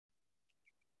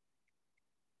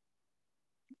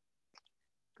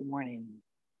Good morning.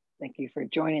 Thank you for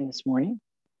joining this morning.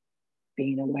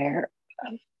 Being aware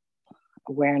of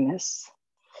awareness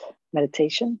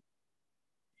meditation.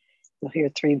 You'll hear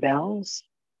 3 bells,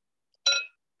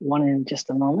 one in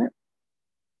just a moment,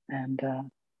 and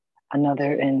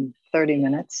another in 30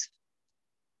 minutes,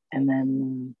 and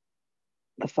then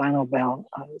the final bell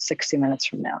 60 minutes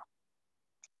from now.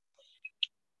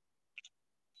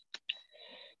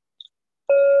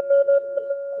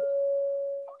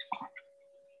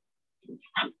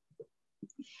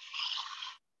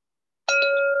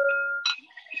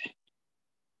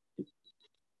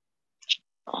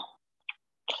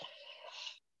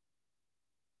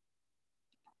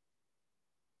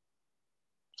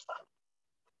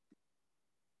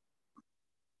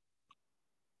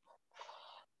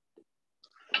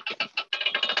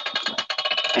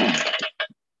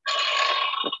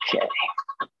 Okay.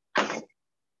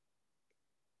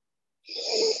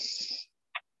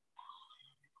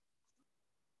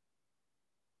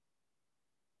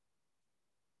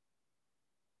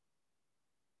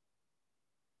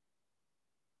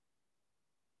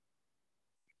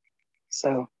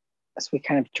 So as we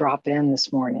kind of drop in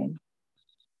this morning,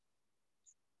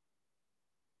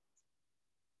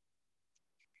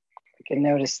 we can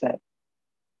notice that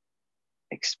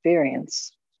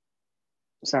experience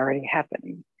is already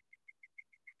happening.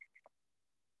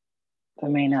 There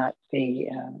may not be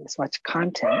as much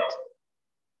content.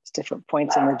 It's different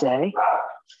points in the day.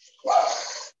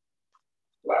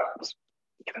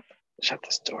 Shut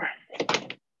this door.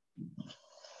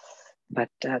 But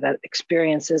that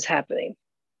experience is happening.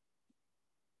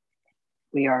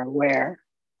 We are aware.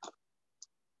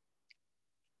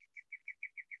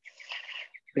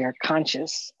 We are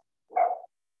conscious.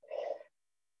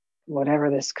 Whatever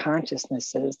this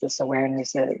consciousness is, this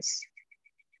awareness is,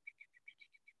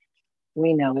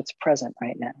 we know it's present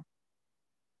right now.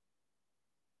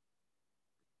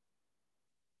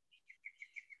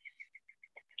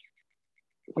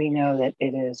 We know that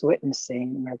it is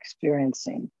witnessing or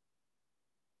experiencing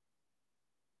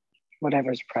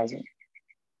whatever's present.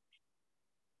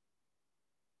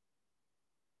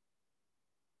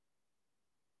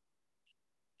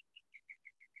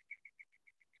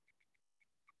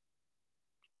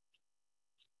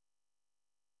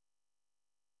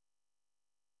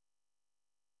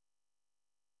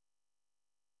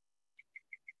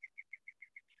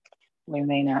 We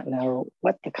may not know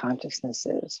what the consciousness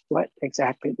is, what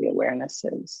exactly the awareness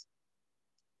is,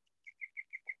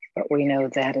 but we know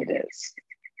that it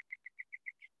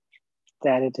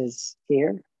is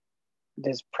here, it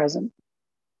is present.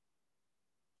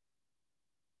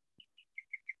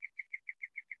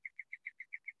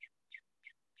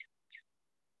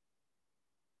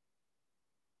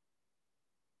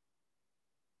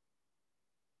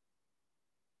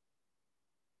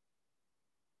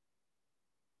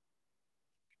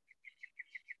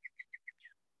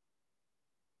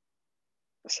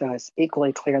 So it's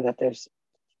equally clear that there's,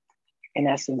 in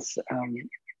essence,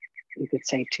 you could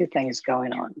say 2 things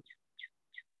going on.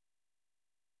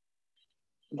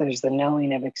 There's the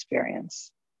knowing of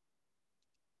experience.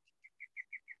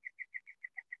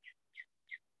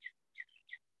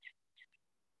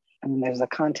 And there's the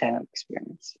content of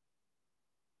experience.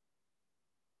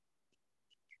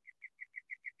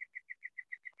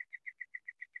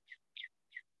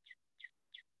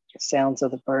 The sounds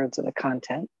of the birds are the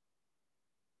content.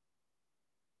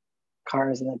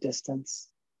 Cars in the distance,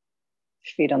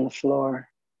 feet on the floor,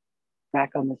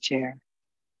 back on the chair.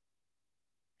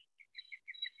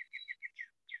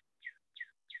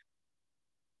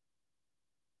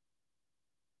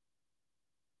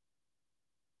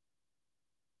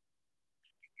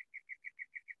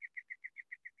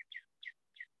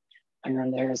 And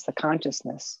then there is the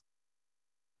consciousness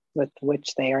with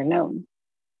which they are known.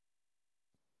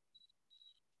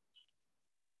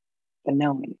 The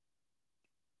knowing,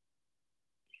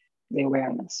 the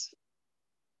awareness.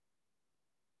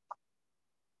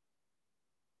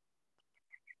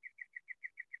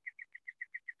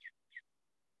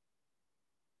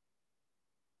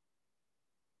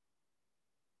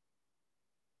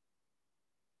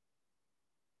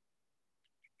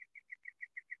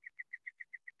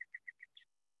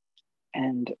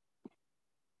 And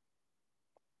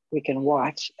we can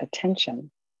watch attention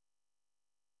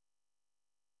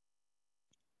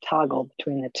toggle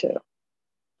between the 2,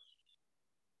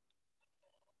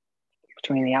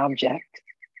 between the object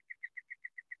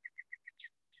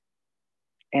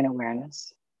and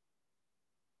awareness,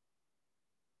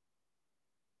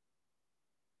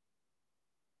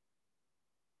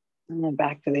 and then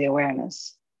back to the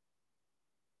awareness,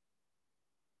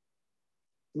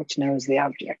 which knows the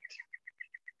object.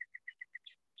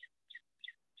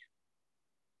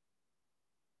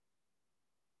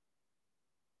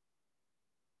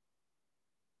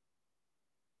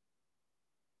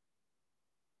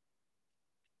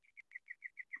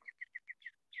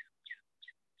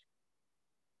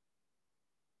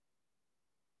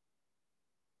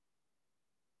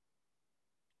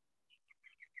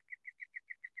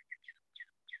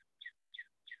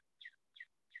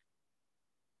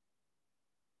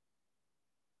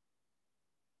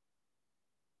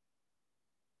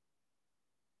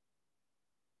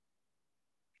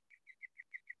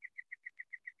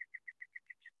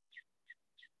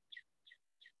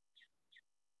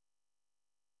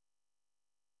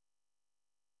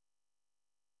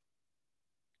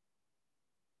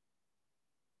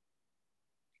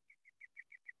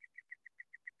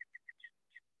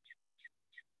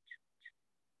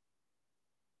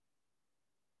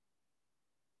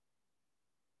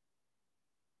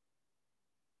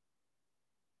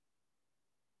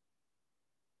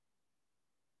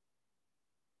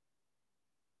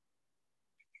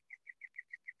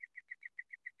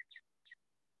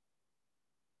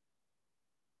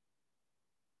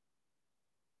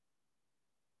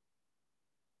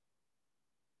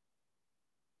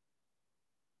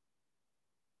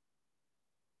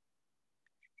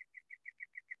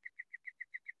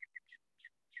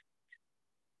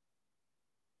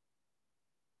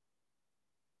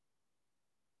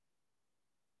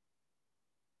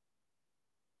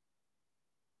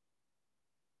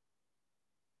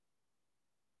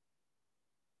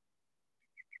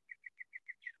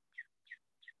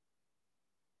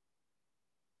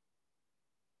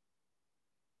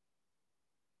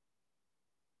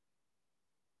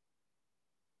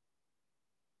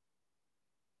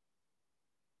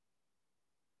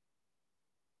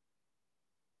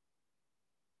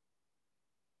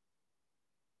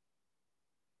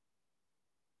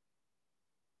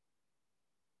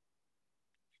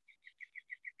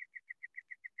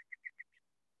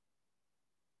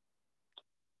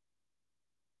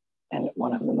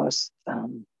 one of the most,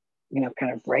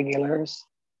 kind of regulars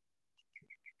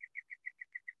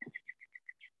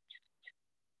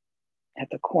at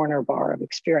the corner bar of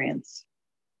experience.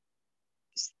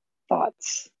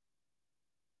 Thoughts,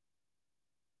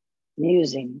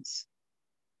 musings,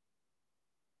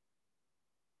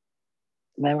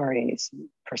 memories,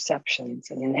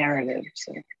 perceptions, and narratives,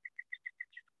 and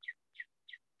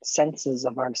senses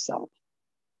of ourself.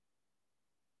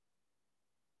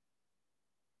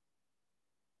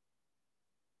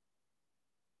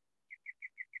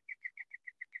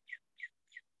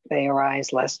 They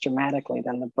arise less dramatically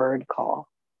than the bird call.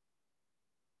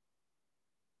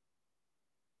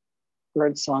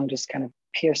 Bird song just kind of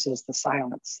pierces the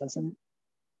silence, doesn't it?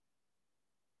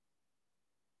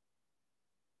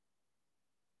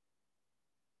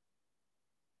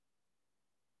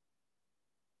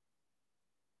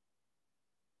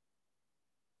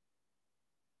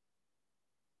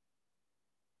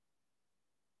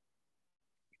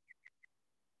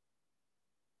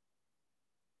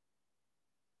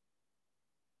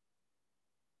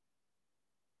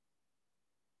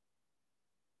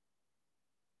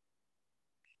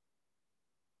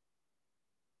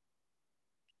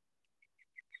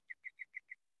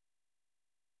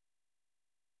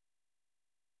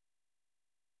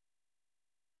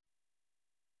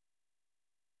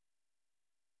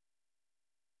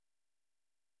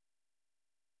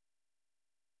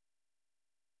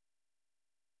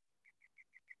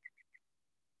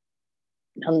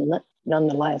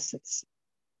 Nonetheless,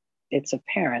 it's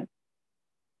apparent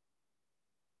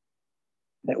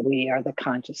that we are the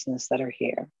consciousness that are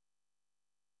here.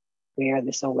 We are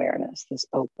this awareness, this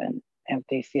open,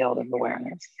 empty field of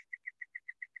awareness.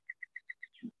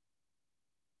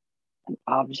 And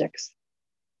objects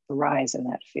arise in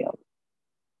that field.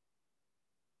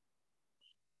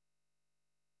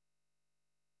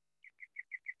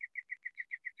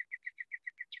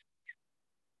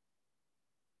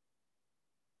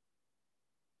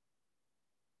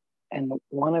 And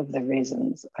one of the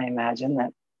reasons I imagine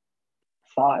that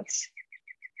thoughts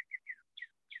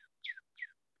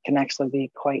can actually be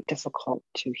quite difficult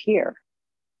to hear,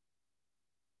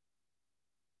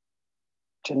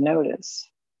 to notice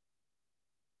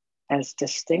as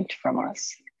distinct from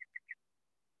us,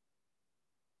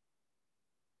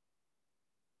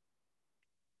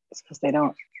 is because they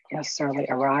don't necessarily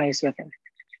arise with a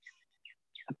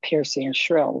piercing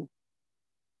shrill.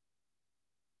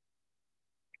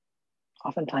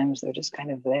 Oftentimes they're just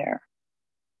kind of there.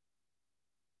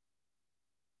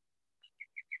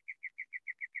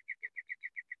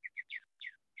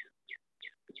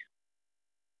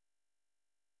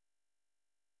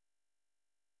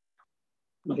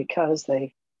 Because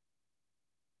they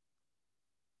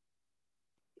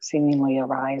seemingly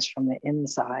arise from the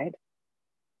inside.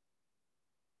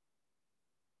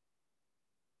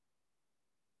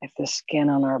 If the skin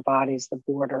on our body is the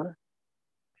border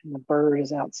and the bird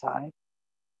is outside,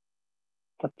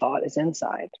 the thought is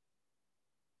inside.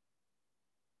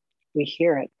 We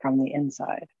hear it from the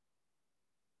inside.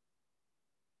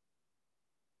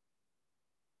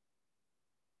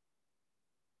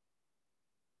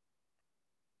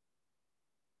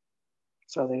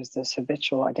 So there's this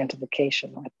habitual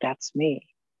identification, like that's me.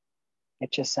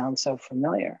 It just sounds so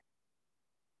familiar.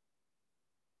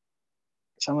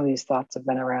 Some of these thoughts have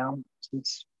been around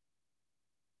since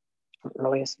our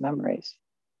earliest memories.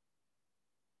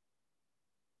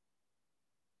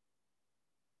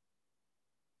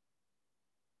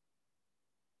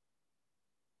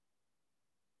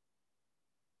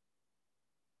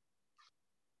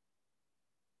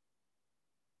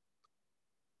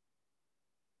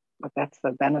 But that's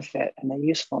the benefit and the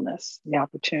usefulness, the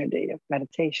opportunity of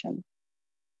meditation.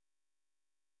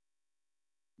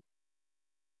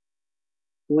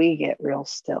 We get real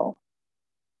still.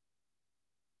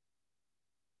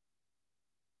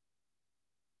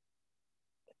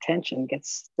 Attention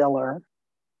gets stiller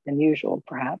than usual,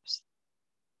 perhaps.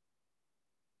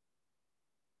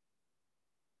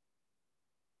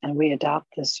 And we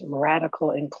adopt this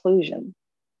radical inclusion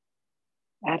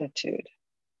attitude,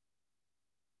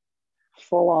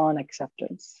 full-on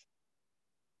acceptance.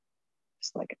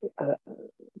 It's like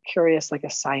curious, like a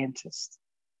scientist.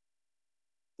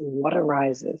 What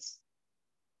arises?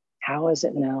 How is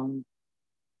it known?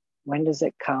 When does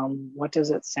it come? What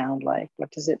does it sound like?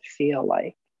 What does it feel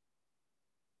like?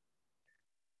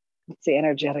 What's the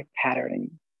energetic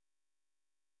patterning?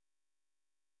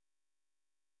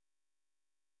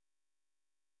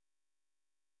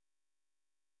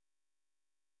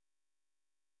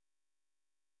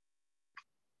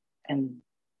 And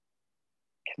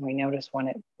can we notice when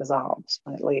it dissolves,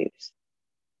 when it leaves?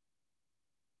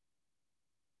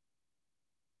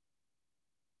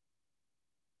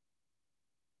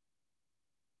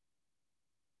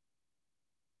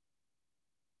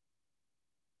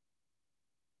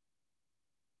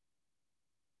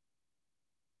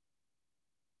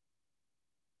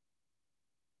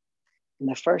 And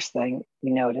the first thing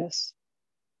we notice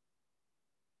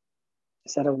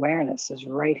is that awareness is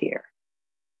right here.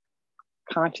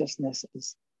 Consciousness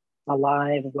is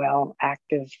alive, well,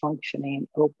 active, functioning,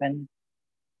 open.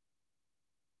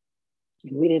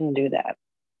 And we didn't do that.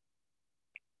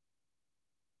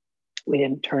 We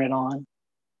didn't turn it on.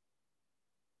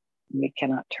 We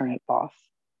cannot turn it off.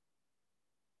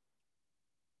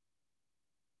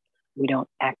 We don't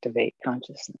activate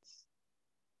consciousness.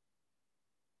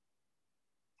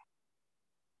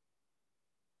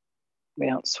 We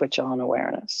don't switch on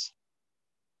awareness.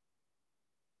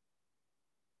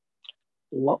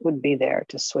 What would be there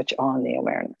to switch on the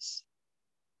awareness?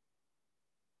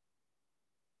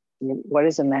 What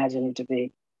is imagined to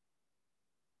be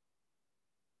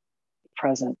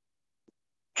present,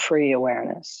 free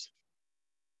awareness?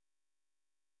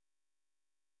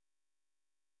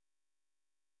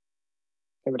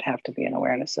 There would have to be an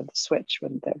awareness of the switch,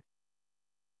 wouldn't there?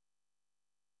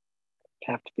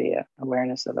 There'd have to be an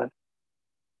awareness of an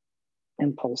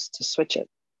impulse to switch it.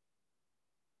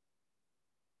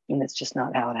 And it's just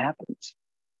not how it happens.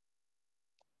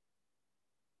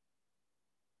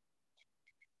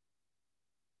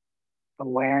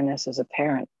 Awareness is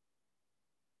apparent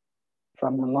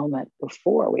from the moment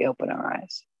before we open our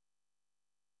eyes,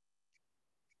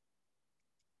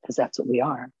 because that's what we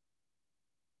are.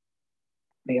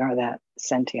 We are that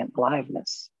sentient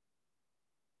aliveness.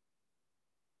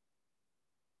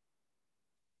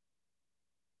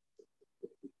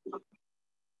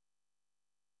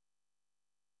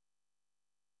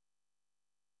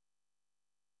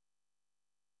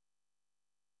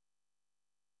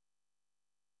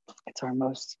 It's our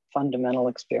most fundamental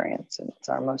experience, and it's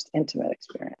our most intimate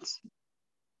experience.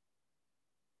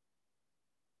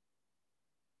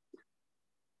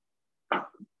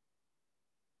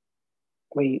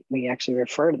 We actually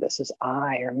refer to this as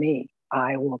I or me.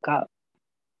 I woke up.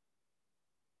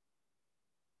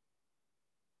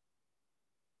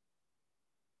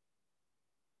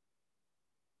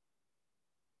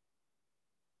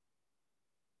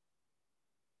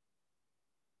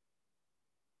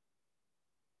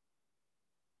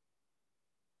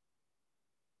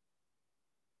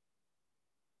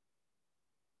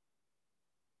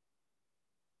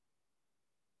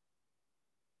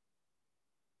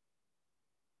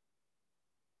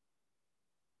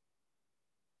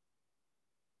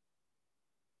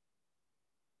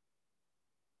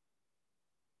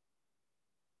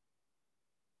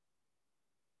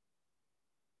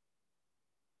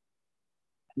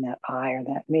 And that I or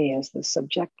that me is the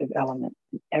subjective element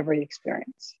in every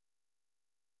experience.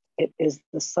 It is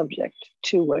the subject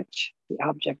to which the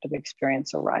object of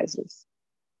experience arises,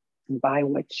 and by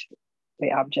which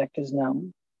the object is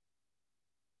known,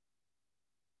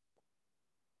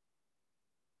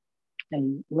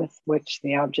 and with which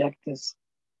the object is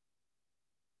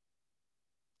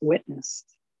witnessed.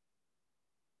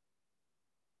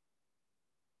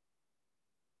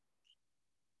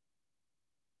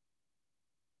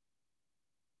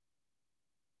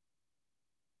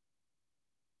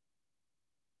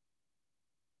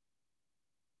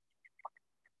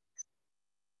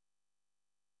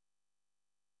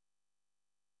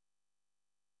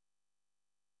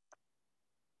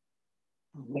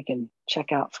 We can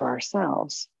check out for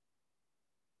ourselves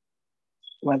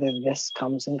whether this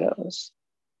comes and goes.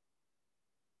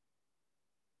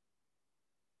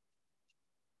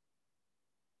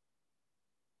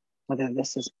 Whether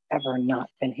this has ever not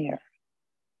been here.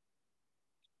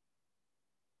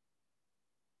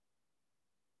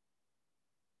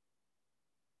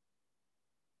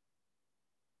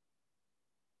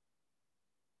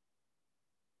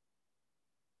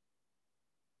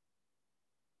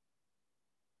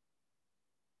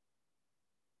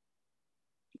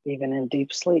 Even in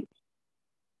deep sleep,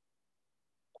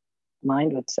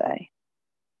 mind would say,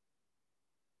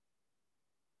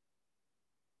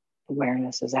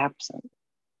 awareness is absent.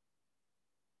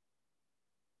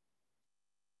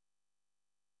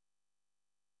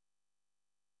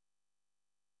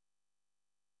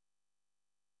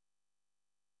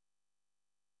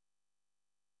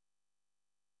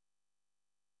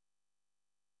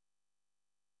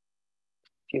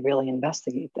 If you really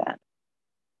investigate that,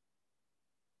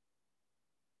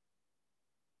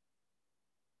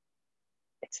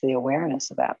 it's the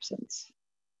awareness of absence.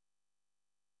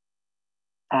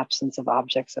 Absence of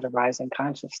objects that arise in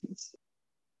consciousness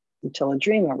until a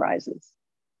dream arises.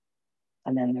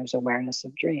 And then there's awareness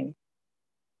of dream.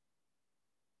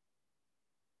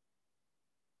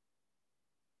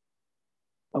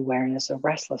 Awareness of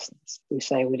restlessness. We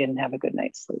say we didn't have a good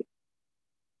night's sleep.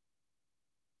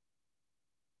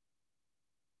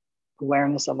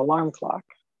 Awareness of alarm clock.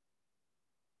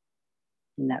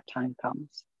 when that time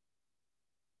comes.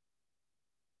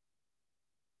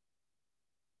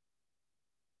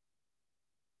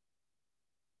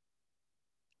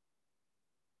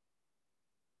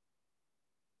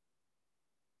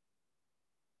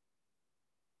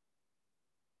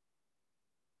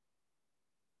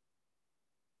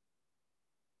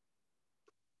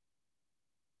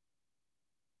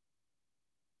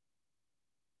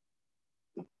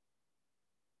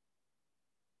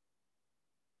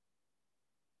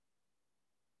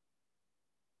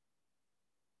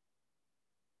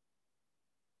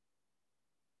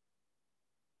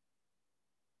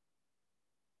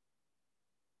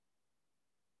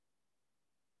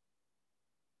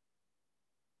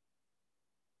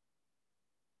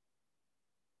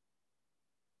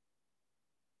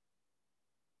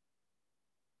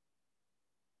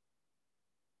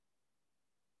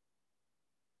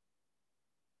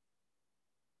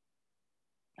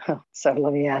 So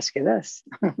let me ask you this.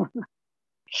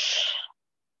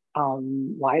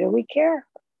 Why do we care?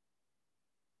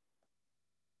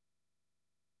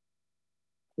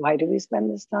 Why do we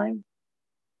spend this time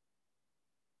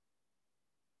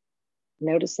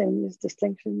noticing these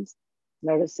distinctions,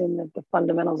 noticing the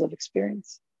fundamentals of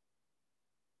experience?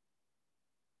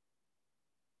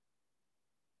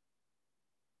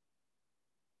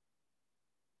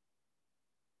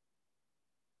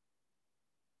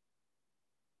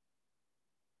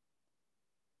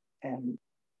 And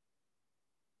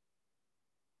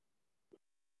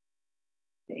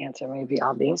the answer may be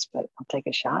obvious, but I'll take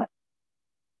a shot.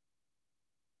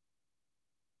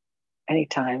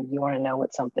 Anytime you want to know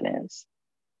what something is,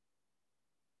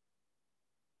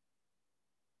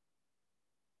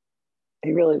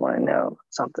 you really want to know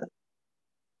something,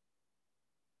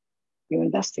 you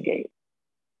investigate,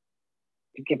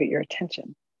 you give it your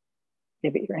attention,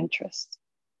 give it your interest,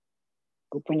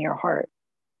 open your heart,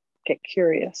 get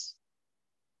curious.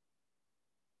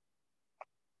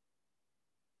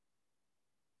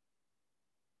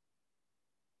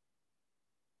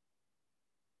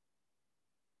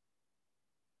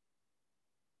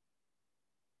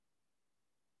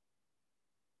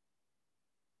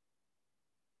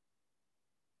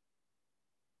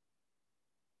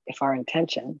 If our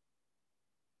intention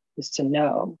is to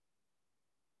know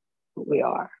who we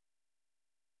are,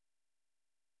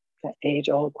 that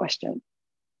age-old question,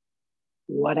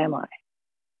 what am I?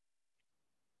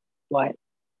 What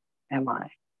am I?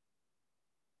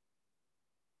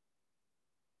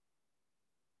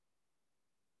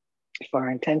 If our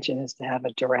intention is to have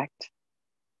a direct,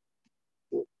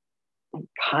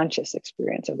 conscious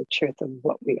experience of the truth of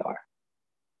what we are,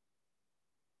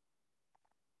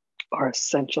 our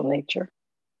essential nature,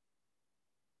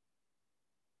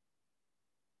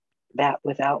 that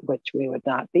without which we would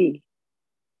not be,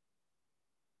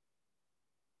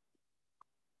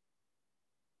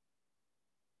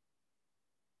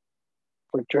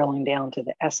 we're drilling down to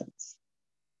the essence.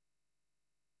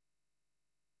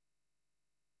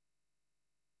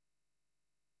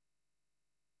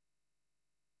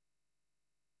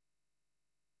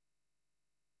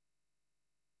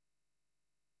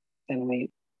 And we,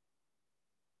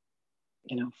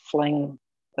 fling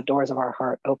the doors of our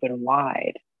heart open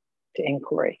wide to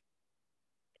inquiry.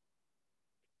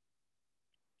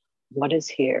 What is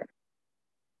here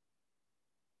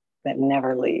that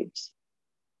never leaves?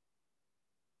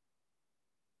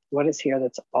 What is here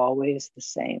that's always the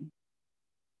same?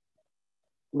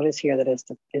 What is here that is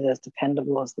as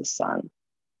dependable as the sun?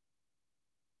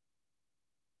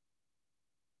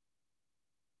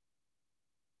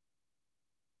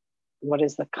 What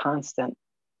is the constant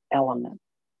element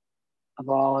of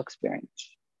all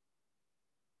experience?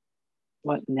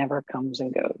 What never comes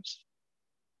and goes?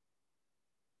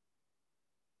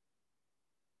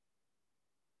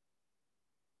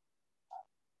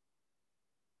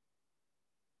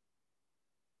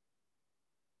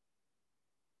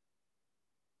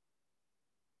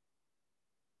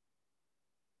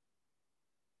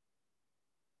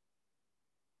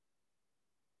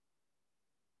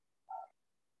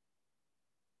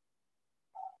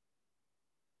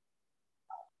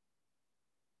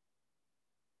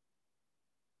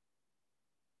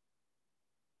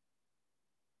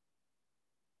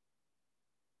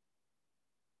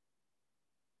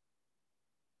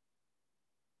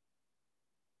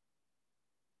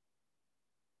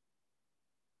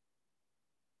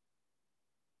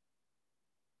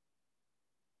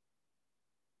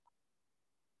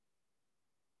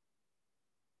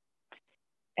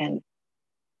 And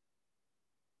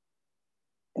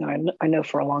I know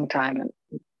for a long time, and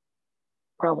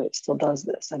probably it still does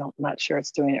this. I'm not sure it's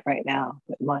doing it right now,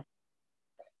 but my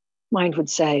mind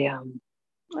would say, "Oh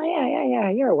yeah,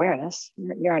 you're awareness.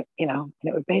 You're, and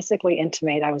it would basically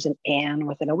intimate I was an Anne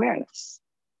with an awareness.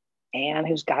 Anne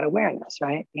who's got awareness,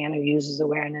 right? Anne who uses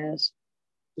awareness,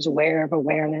 who's aware of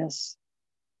awareness.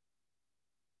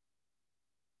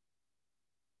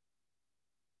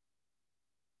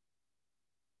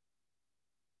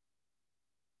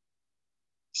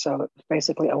 So it's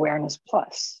basically awareness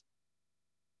plus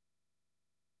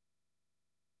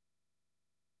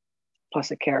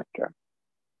a character,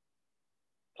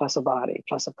 plus a body,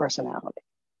 plus a personality.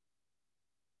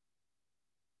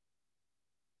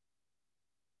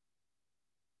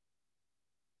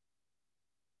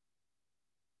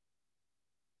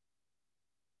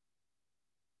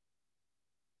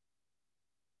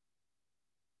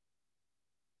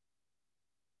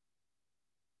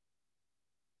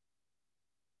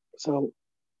 So,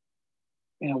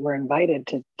 we're invited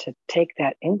to take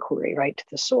that inquiry right to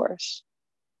the source.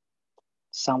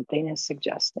 Something is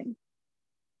suggesting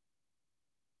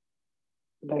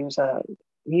there's a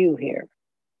you here,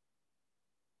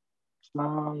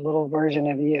 small little version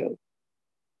of you.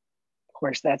 Of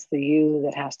course, that's the you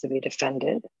that has to be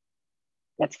defended.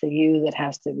 That's the you that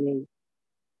has to be,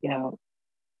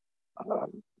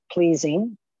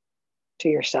 pleasing to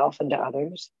yourself and to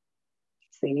others.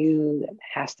 It's the you that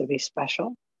has to be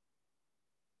special.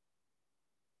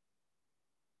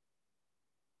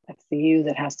 That's the you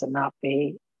that has to not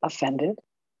be offended.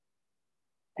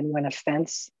 And when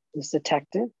offense is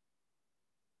detected,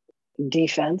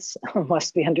 defense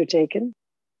must be undertaken.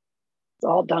 It's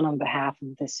all done on behalf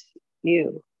of this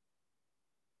you,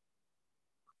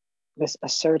 this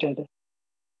asserted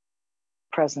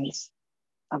presence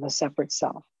of a separate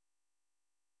self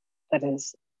that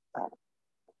is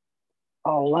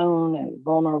all alone and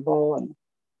vulnerable and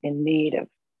in need of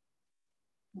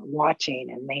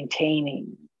watching and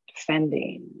maintaining,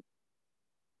 defending.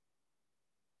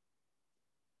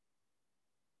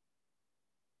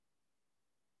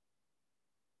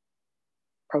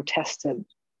 Protested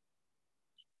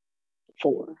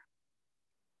for,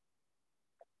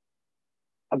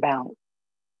 about.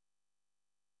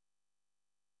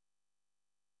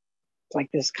 It's like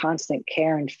this constant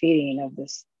care and feeding of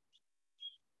this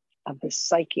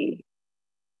psyche,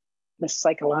 this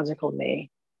psychological me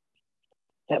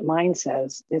that mind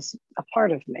says is a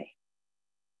part of me.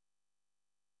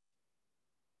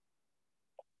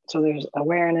 So there's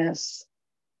awareness,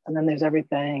 and then there's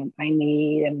everything I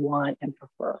need and want and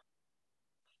prefer.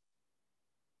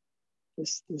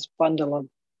 This bundle of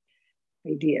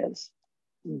ideas,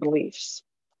 beliefs,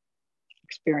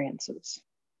 experiences.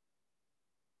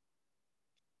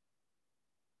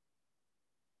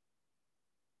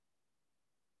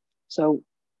 So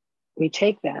we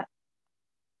take that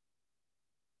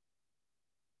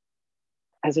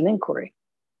as an inquiry.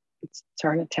 Let's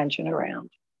turn attention around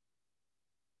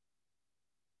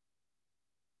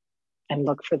and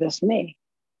look for this me.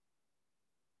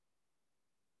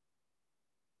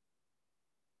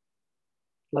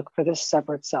 Look for this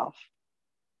separate self,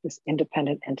 this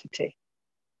independent entity.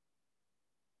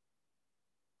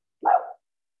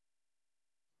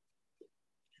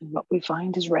 And what we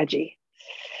find is Reggie.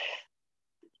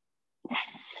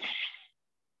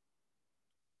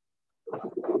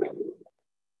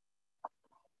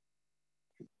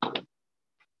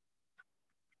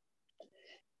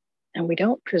 And we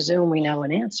don't presume we know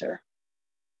an answer.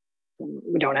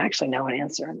 We don't actually know an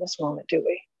answer in this moment, do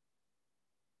we?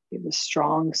 We have a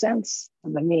strong sense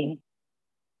of the me.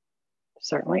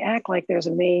 Certainly act like there's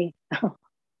a me.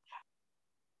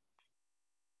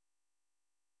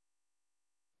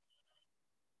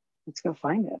 Let's go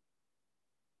find it.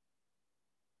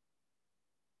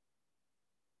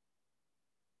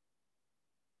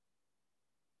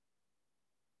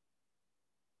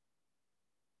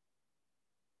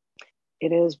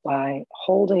 It is by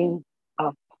holding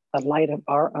up the light of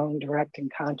our own direct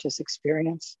and conscious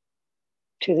experience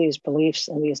to these beliefs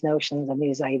and these notions and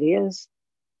these ideas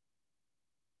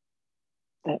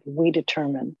that we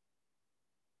determine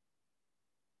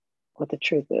what the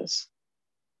truth is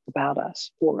about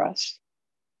us, for us.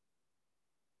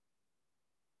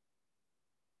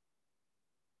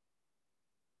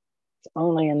 It's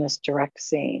only in this direct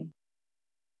seeing.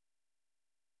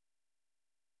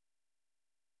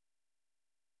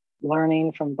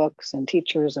 Learning from books and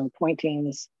teachers and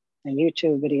pointings and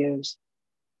YouTube videos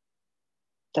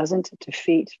doesn't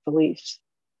defeat beliefs,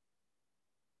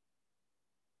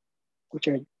 which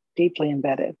are deeply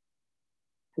embedded,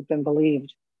 have been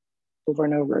believed over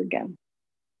and over again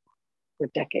for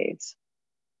decades.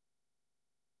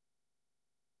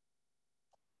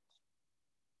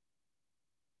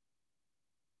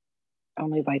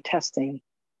 Only by testing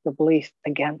the belief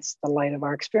against the light of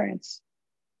our experience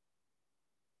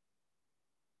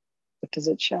What does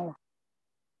it show?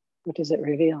 What does it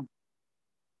reveal?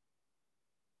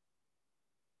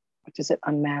 What does it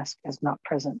unmask as not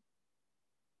present?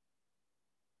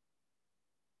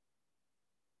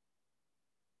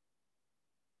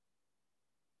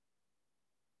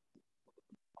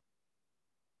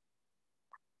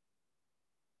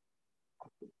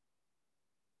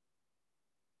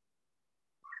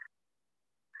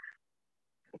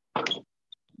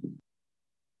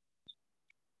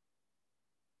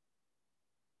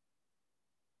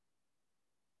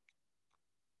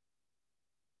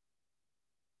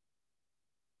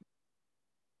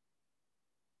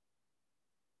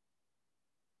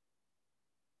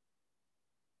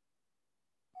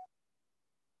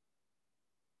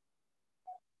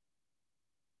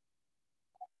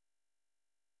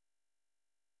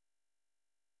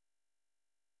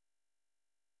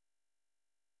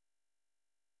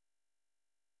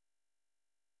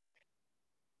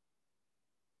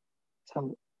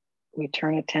 So we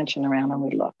turn attention around and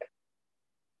we look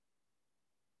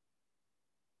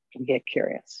and get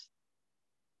curious.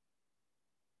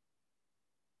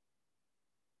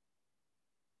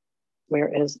 Where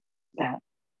is that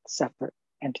separate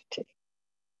entity?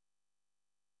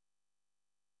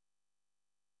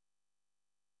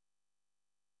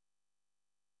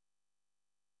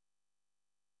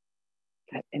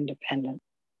 That independent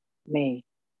me.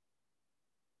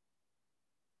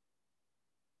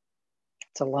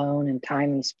 It's alone in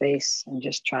time and space and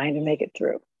just trying to make it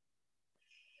through.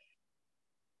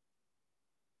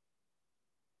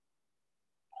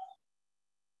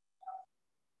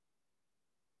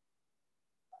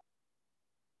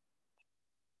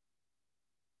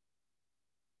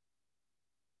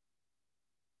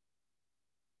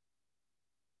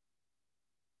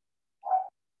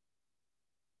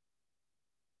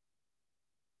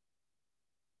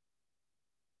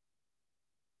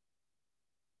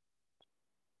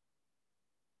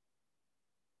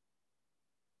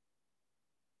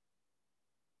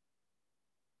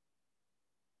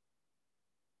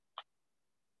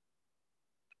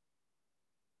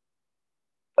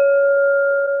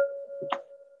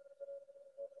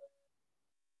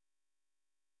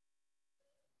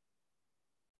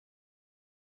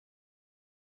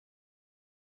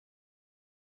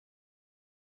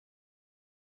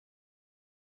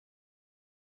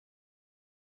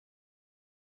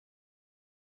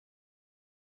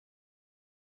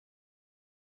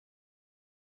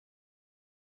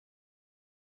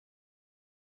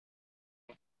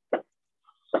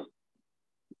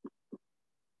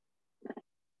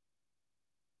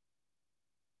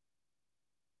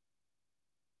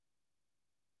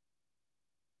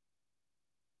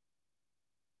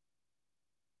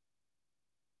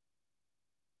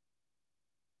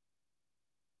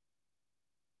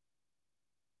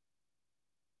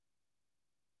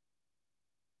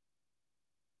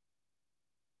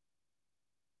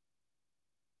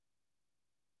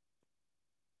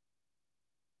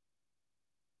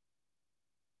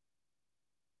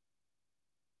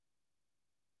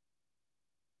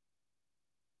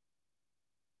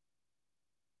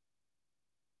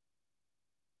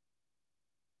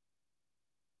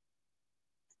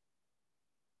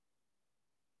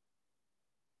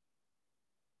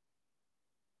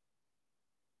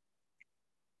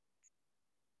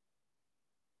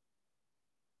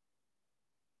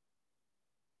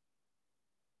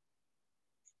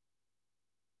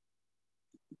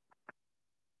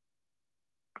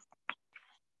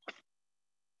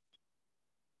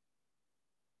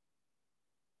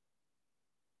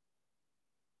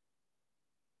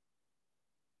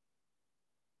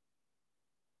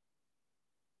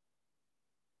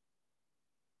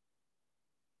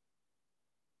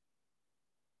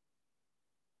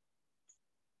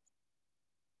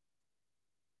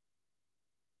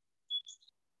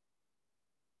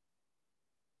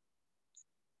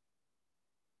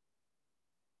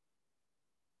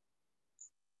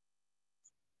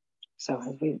 So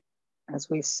as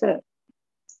we sit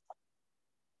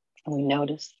and we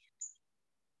notice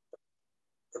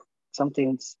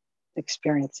something's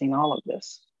experiencing all of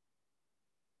this,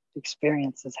 the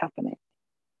experience is happening.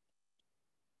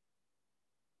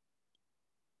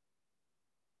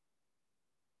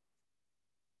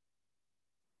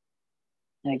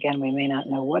 And again, we may not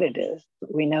know what it is,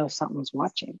 but we know something's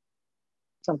watching,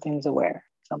 something's aware,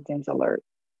 something's alert.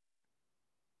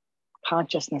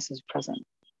 Consciousness is present.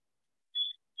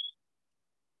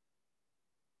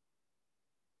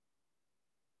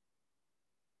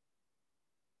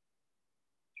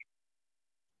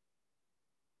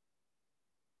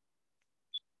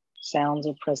 Sounds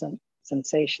are present,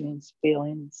 sensations,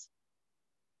 feelings.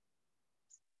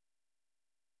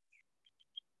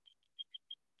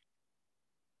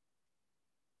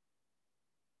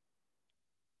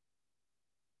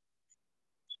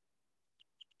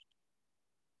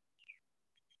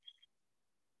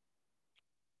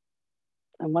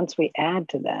 And once we add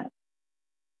to that,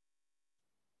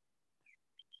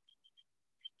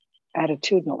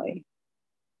 attitudinally,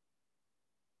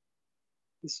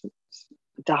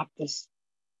 adopt this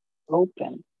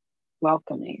open,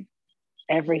 welcoming.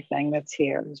 Everything that's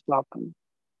here is welcome.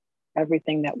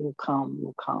 Everything that will come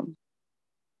will come.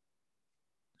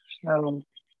 No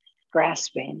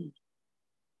grasping.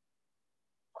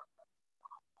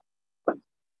 There's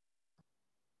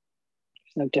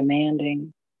no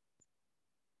demanding.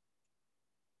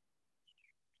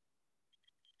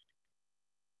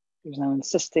 There's no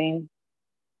insisting.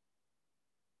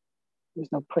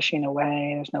 There's no pushing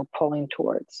away. There's no pulling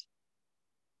towards.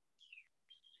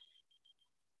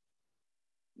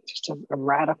 Just a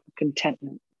radical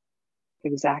contentment,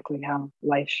 exactly how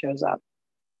life shows up.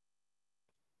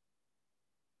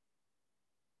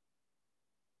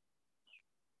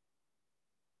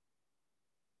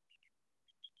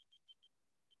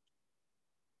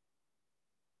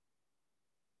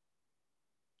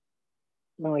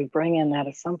 When we bring in that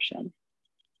assumption,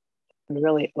 we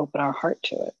really open our heart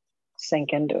to it,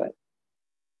 sink into it.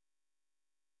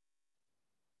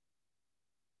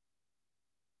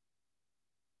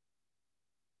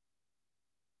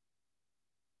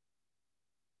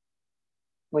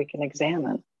 We can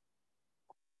examine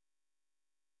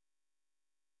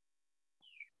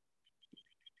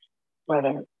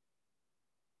whether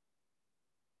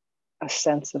a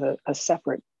sense of a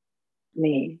separate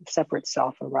me, separate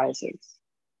self arises.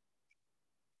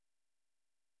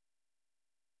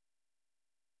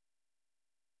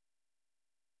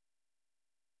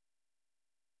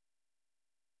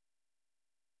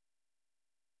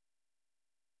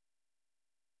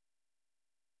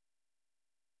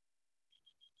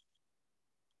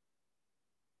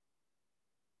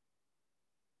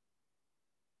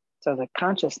 So the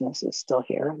consciousness is still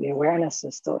here, the awareness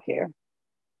is still here.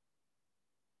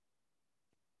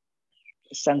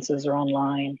 The senses are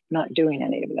online, not doing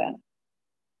any of that.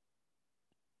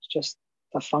 It's just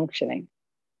the functioning.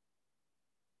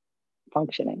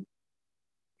 And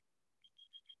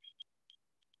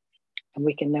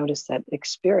we can notice that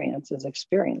experience is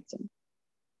experiencing.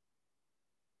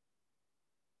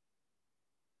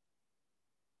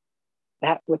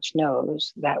 That which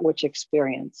knows, that which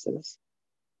experiences,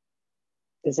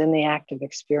 is in the act of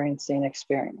experiencing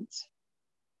experience.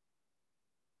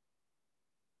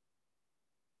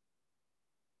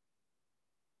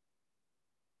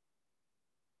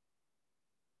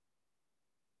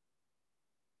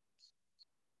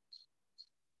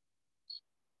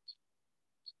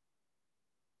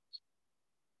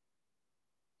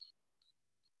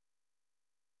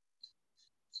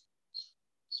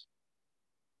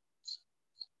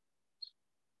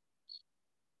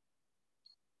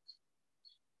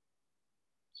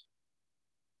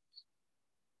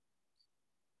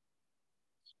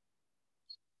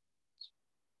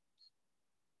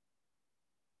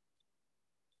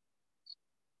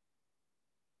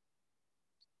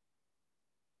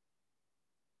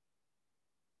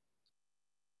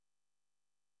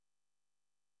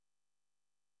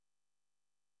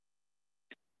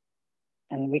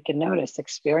 And we can notice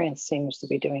experience seems to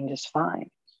be doing just fine.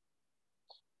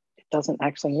 It doesn't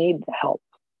actually need the help,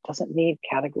 it doesn't need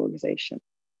categorization,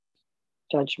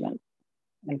 judgment,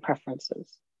 and preferences.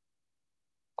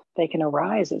 They can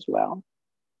arise as well,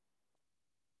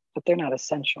 but they're not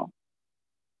essential.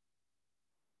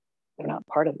 They're not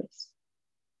part of this.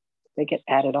 They get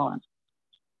added on,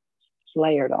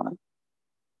 layered on.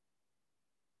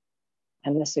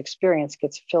 And this experience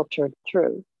gets filtered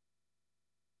through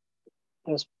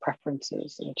those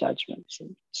preferences and judgments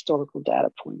and historical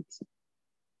data points, and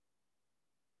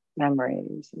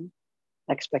memories and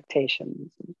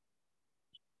expectations.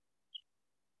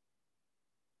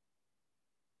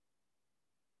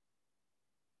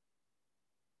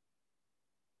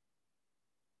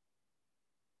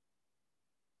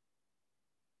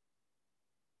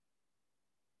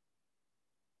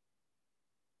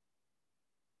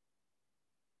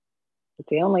 But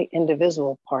the only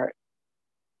indivisible part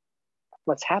of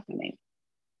what's happening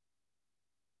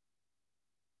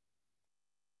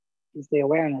is the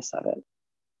awareness of it,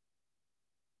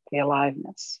 the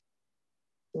aliveness,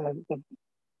 the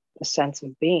sense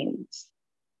of beings.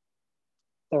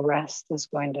 The rest is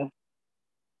going to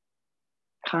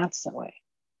constantly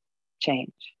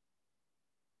change,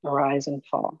 arise and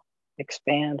fall,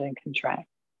 expand and contract.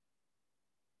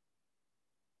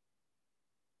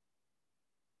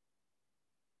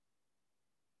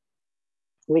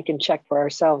 We can check for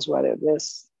ourselves whether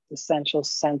this essential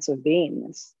sense of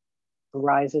beingness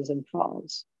arises and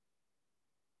falls.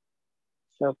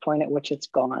 So a point at which it's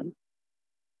gone.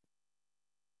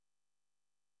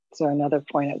 So another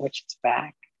point at which it's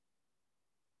back.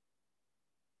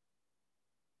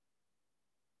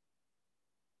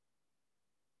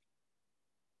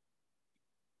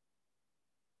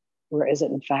 Or is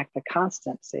it in fact the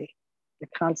constancy, the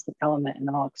constant element in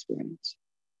all experience?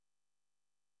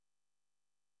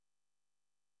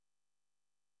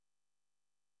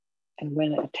 And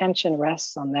when attention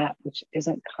rests on that which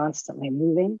isn't constantly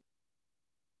moving,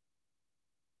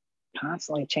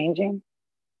 constantly changing,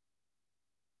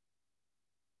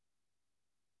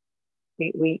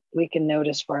 we can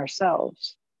notice for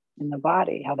ourselves in the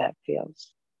body how that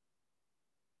feels.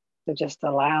 So just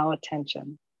allow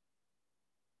attention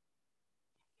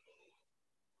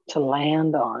to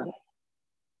land on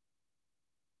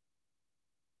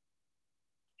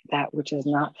that which is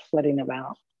not flitting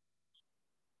about.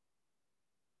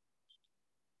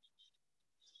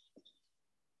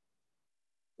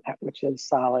 That which is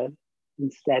solid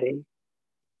and steady,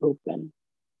 open,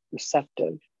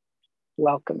 receptive,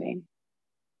 welcoming,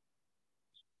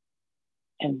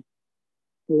 and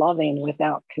loving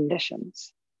without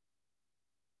conditions.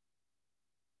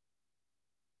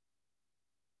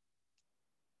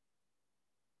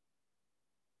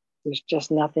 There's just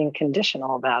nothing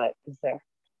conditional about it, is there?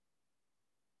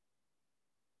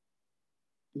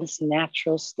 This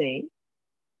natural state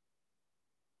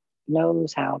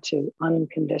knows how to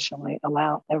unconditionally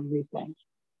allow everything.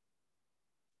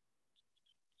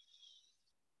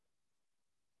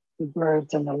 The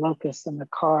birds and the locusts and the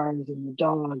cars and the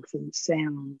dogs and the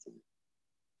sounds and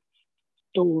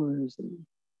doors and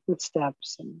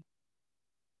footsteps and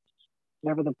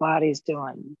whatever the body's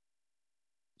doing,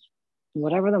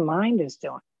 whatever the mind is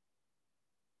doing.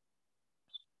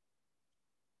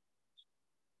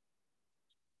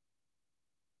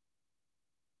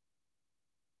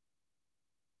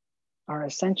 Our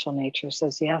essential nature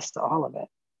says yes to all of it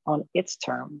on its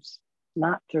terms,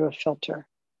 not through a filter,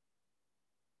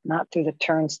 not through the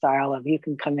turnstile of you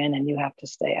can come in and you have to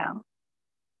stay out.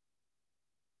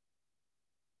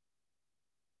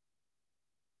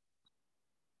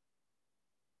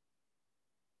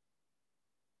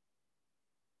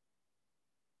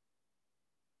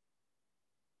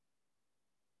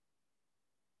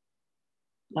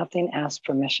 Nothing asks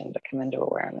permission to come into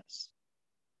awareness.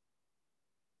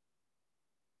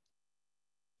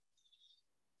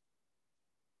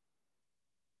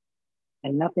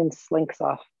 And nothing slinks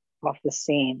off the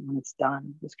scene when it's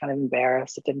done. It's kind of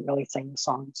embarrassed. It didn't really sing the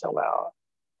song so well.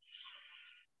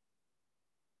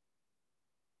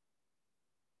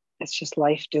 It's just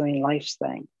life doing life's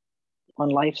thing on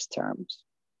life's terms,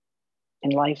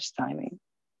 in life's timing.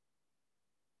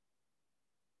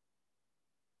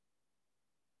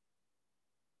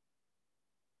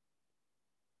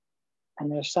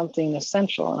 And there's something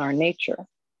essential in our nature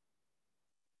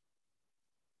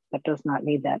that does not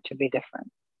need that to be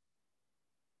different.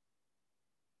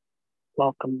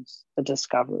 Welcomes the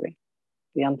discovery,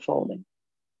 the unfolding.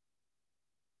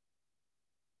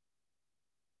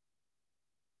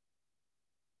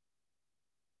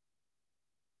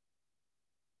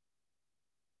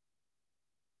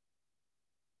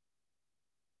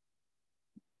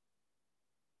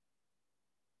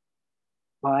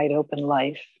 Wide open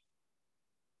life,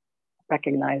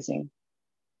 recognizing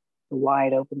the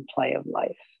wide open play of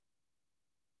life.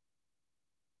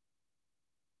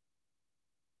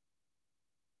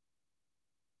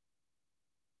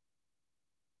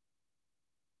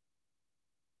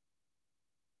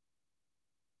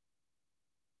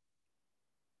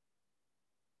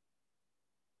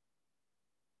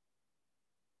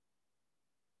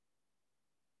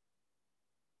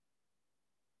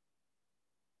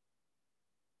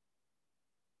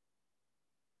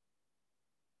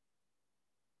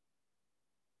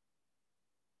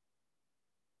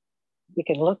 We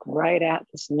can look right at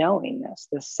this knowingness,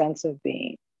 this sense of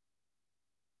being.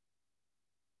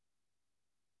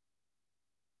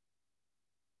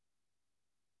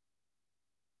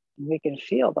 We can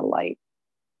feel the light.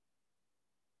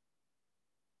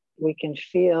 We can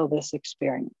feel this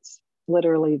experience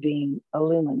literally being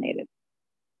illuminated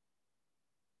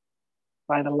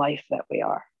by the life that we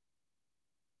are.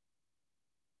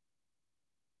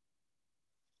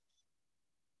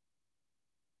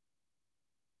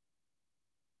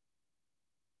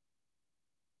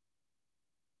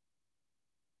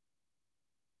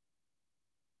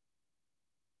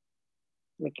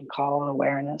 We can call it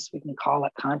awareness. We can call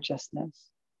it consciousness.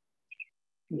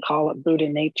 We can call it Buddha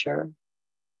nature.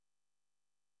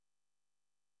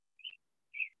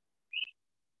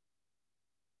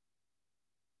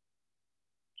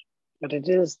 But it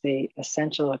is the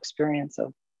essential experience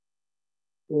of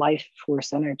life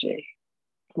force energy,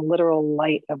 the literal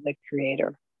light of the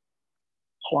creator,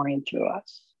 pouring through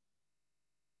us,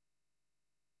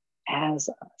 as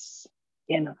us,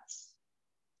 in us,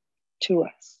 to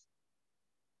us.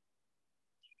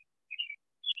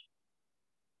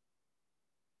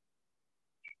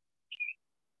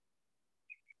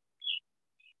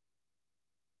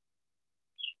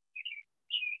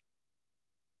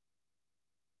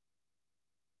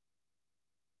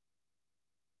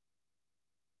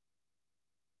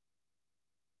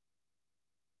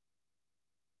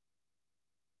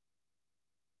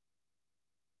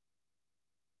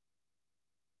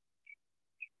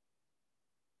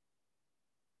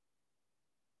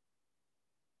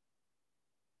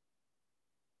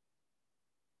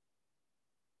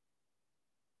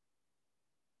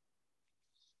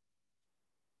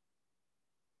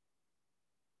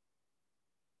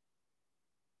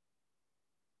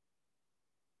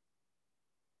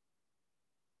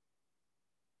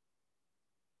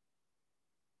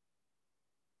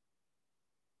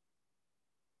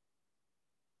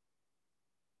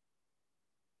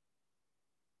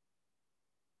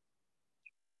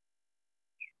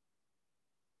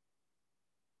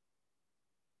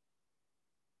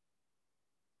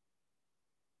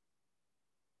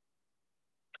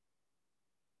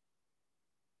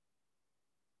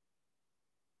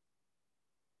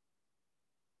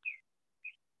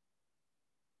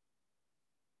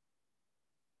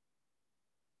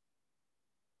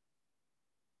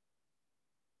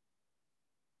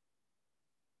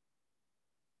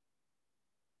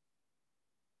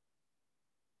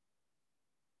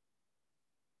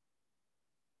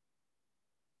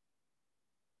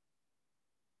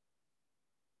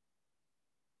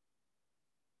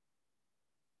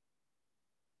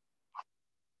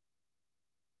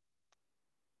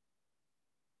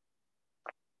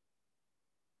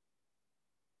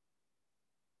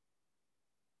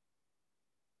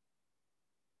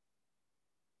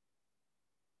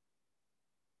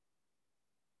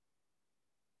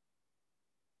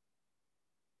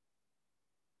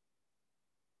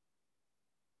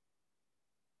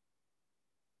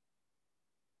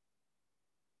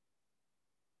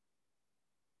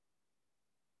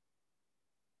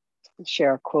 I'll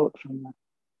share a quote from the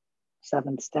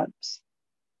 7 Steps.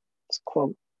 It's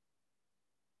quote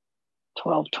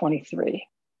 1223.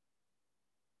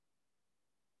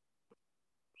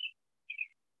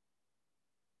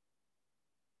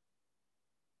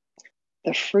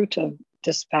 The fruit of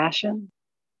dispassion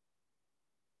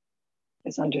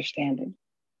is understanding.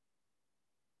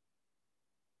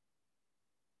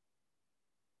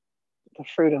 The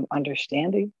fruit of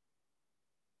understanding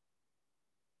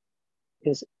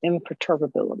is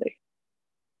imperturbability.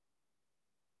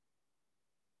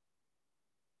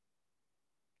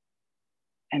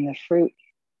 And the fruit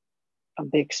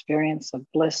of the experience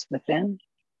of bliss within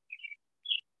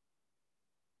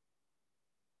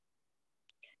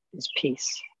is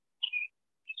peace.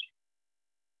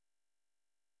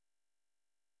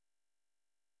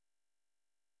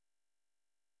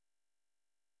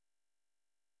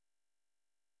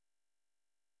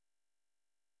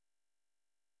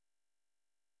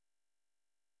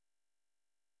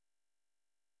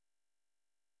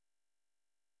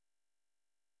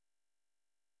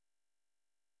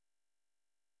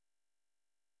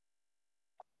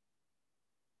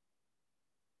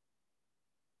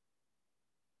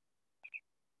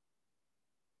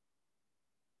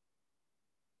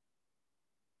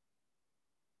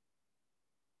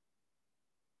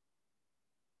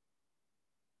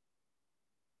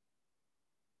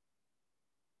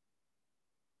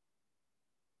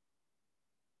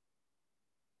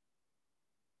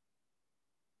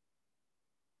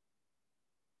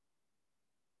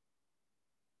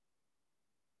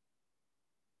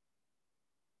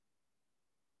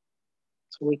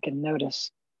 So we can notice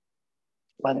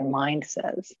whether mind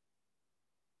says,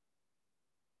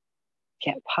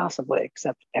 can't possibly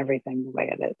accept everything the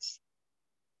way it is.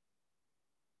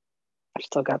 I've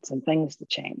still got some things to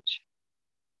change.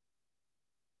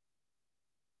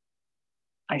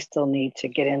 I still need to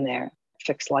get in there,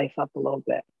 fix life up a little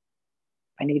bit.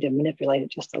 I need to manipulate it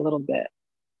just a little bit.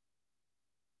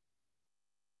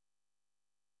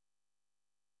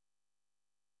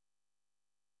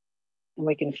 And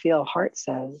we can feel heart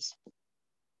says,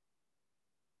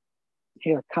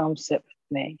 here, come sit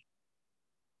with me.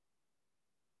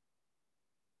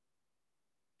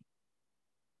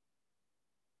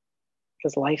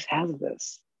 Because life has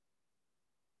this.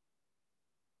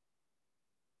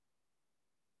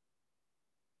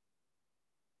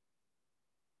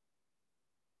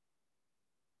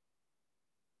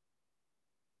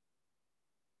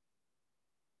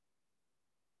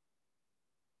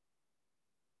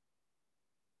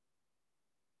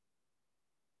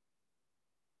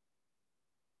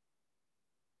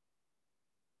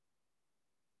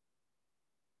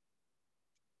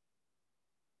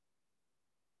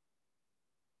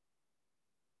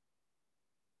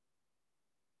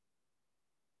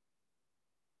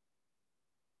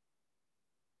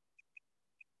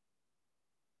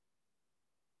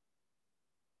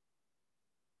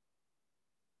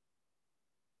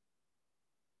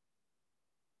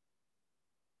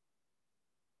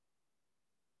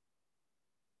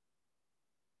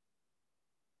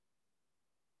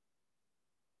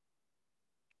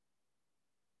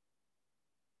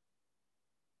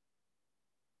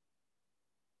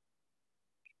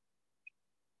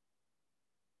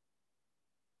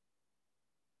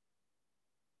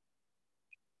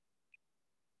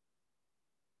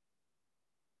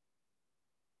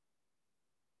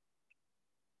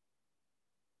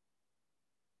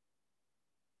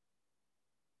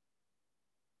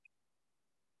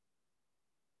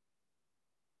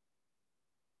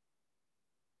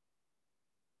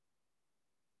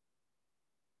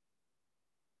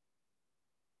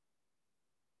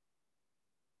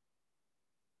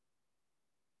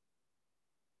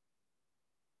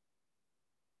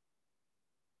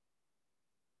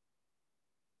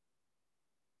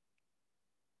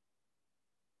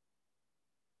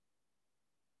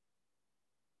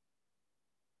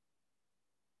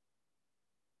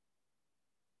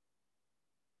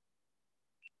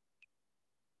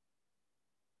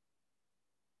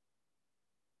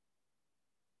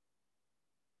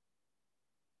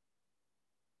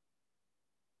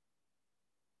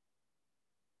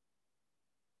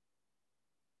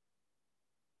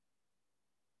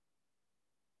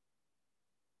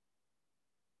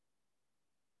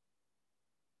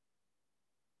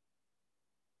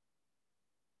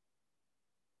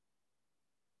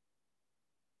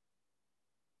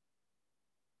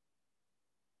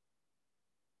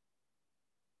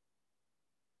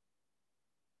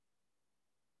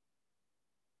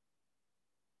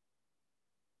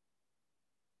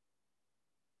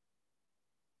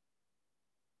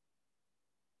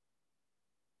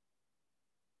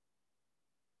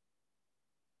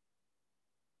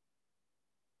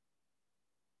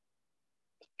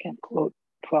 Can quote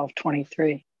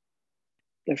 12:23.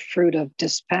 The fruit of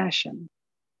dispassion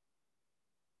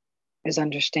is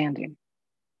understanding.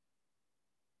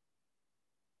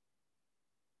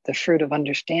 The fruit of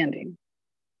understanding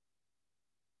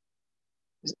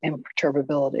is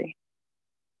imperturbability.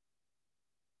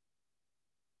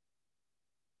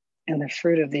 And the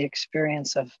fruit of the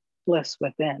experience of bliss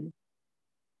within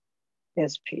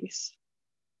is peace.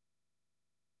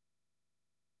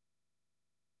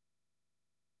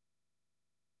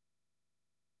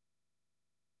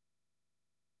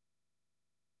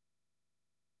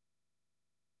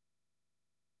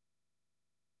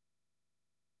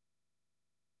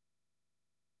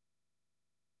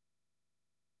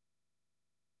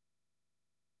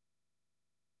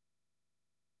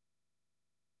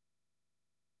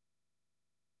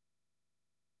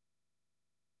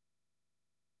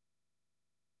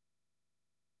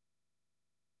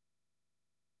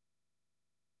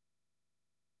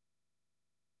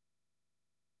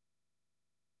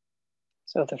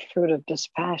 So the fruit of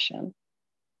dispassion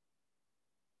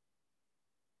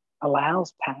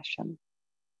allows passion,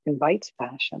 invites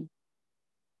passion.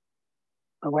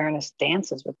 Awareness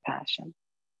dances with passion.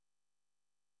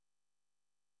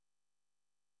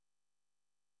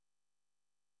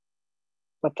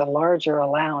 But the larger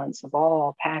allowance of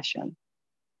all passion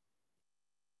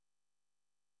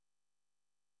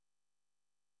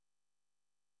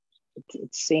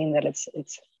it's seen that it's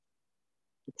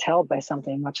held by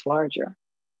something much larger,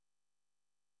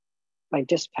 by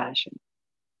dispassion,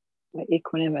 by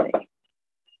equanimity.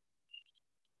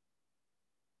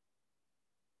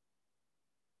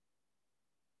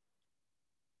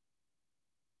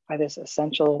 By this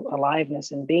essential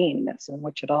aliveness and beingness in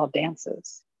which it all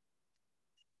dances.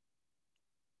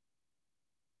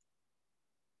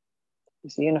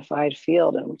 This unified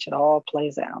field in which it all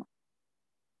plays out.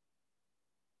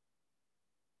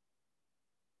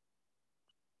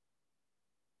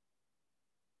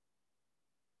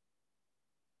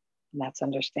 And that's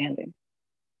understanding.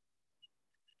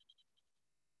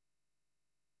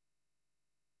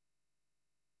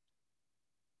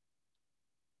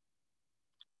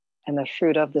 And the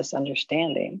fruit of this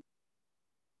understanding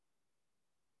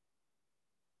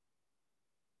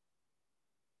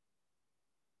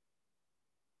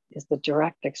is the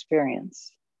direct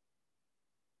experience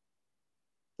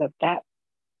that that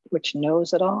which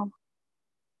knows it all,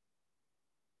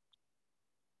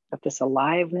 that this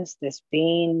aliveness, this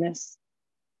beingness,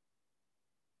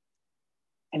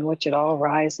 in which it all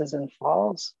rises and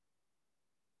falls,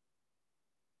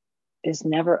 is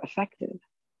never affected.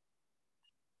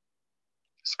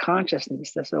 This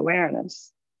consciousness, this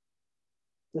awareness,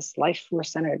 this life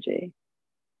force energy,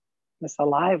 this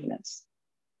aliveness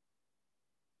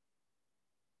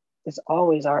is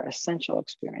always our essential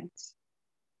experience.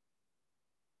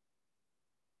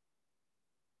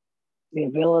 The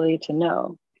ability to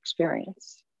know,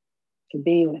 experience, to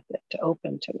be with it, to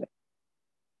open to it.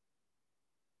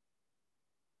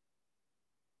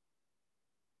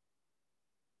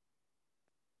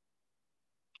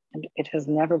 And it has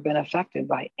never been affected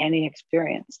by any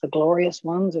experience, the glorious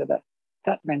ones or the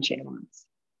gut-wrenching ones.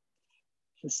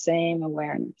 The same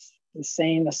awareness, the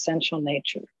same essential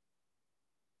nature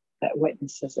that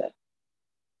witnesses it,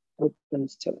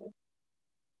 opens to it.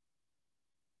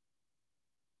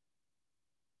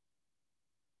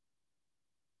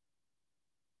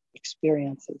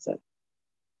 Experiences it.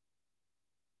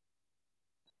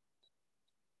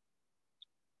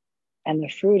 And the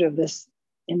fruit of this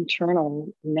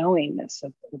internal knowingness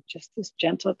of just this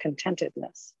gentle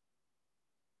contentedness,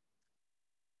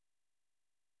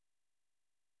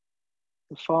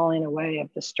 the falling away of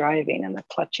the striving and the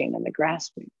clutching and the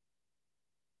grasping,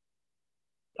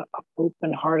 the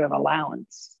open heart of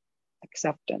allowance,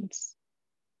 acceptance.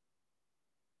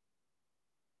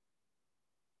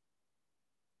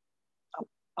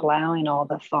 Allowing all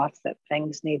the thoughts that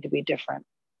things need to be different,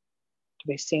 to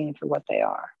be seen for what they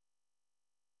are.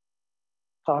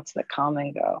 Thoughts that come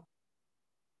and go.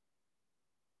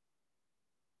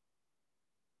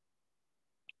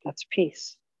 That's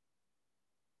peace.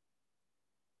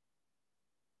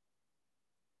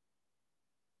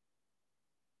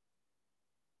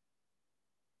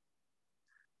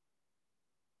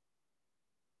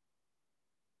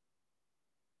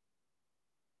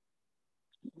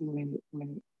 When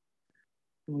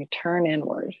we turn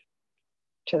inward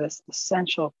to this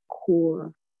essential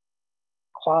core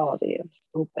quality of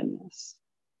openness,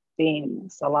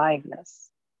 beingness,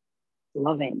 aliveness,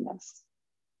 lovingness,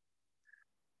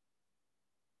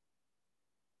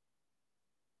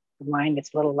 the mind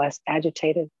gets a little less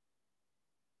agitated.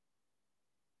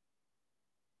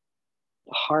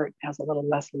 The heart has a little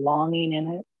less longing in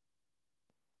it.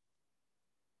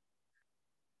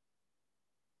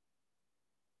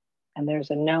 And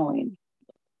there's a knowing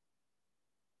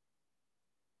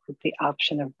that the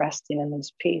option of resting in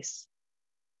this peace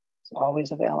is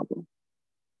always available.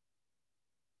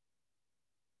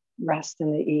 Rest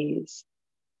in the ease.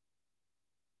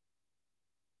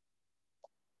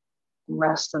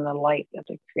 Rest in the light that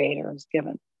the Creator has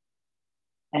given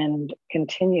and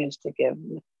continues to give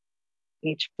with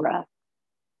each breath.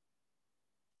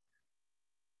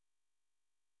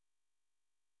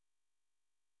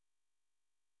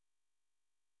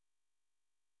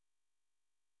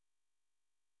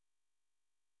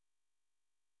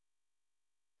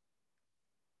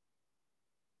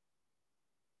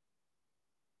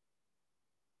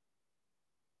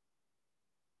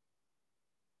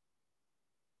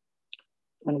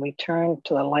 When we turn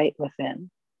to the light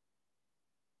within,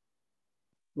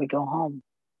 we go home.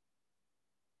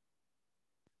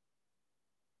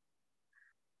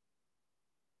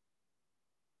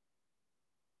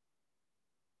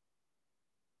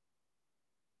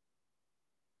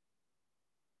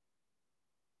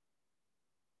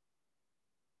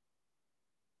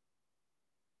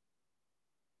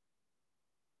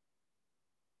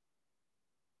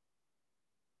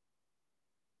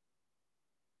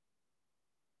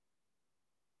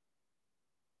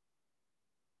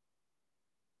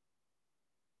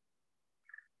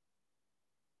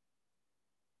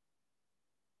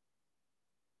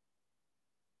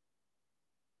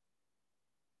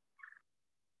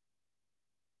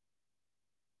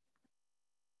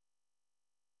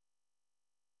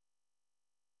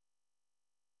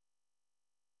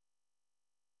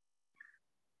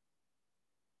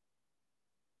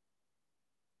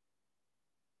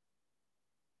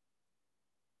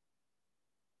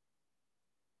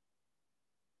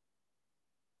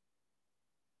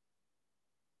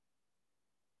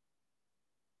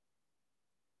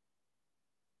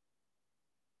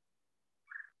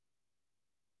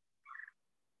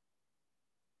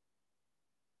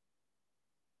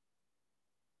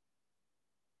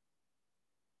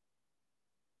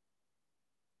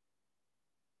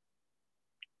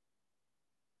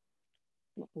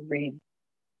 We'll read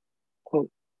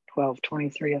quote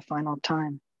 1223 a final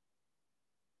time.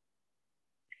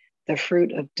 The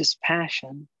fruit of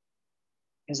dispassion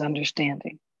is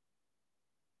understanding.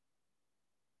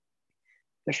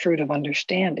 The fruit of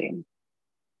understanding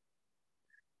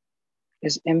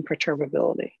is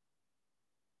imperturbability.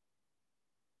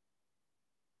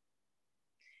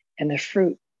 And the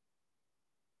fruit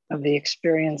of the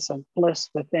experience of bliss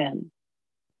within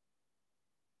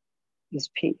is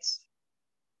peace.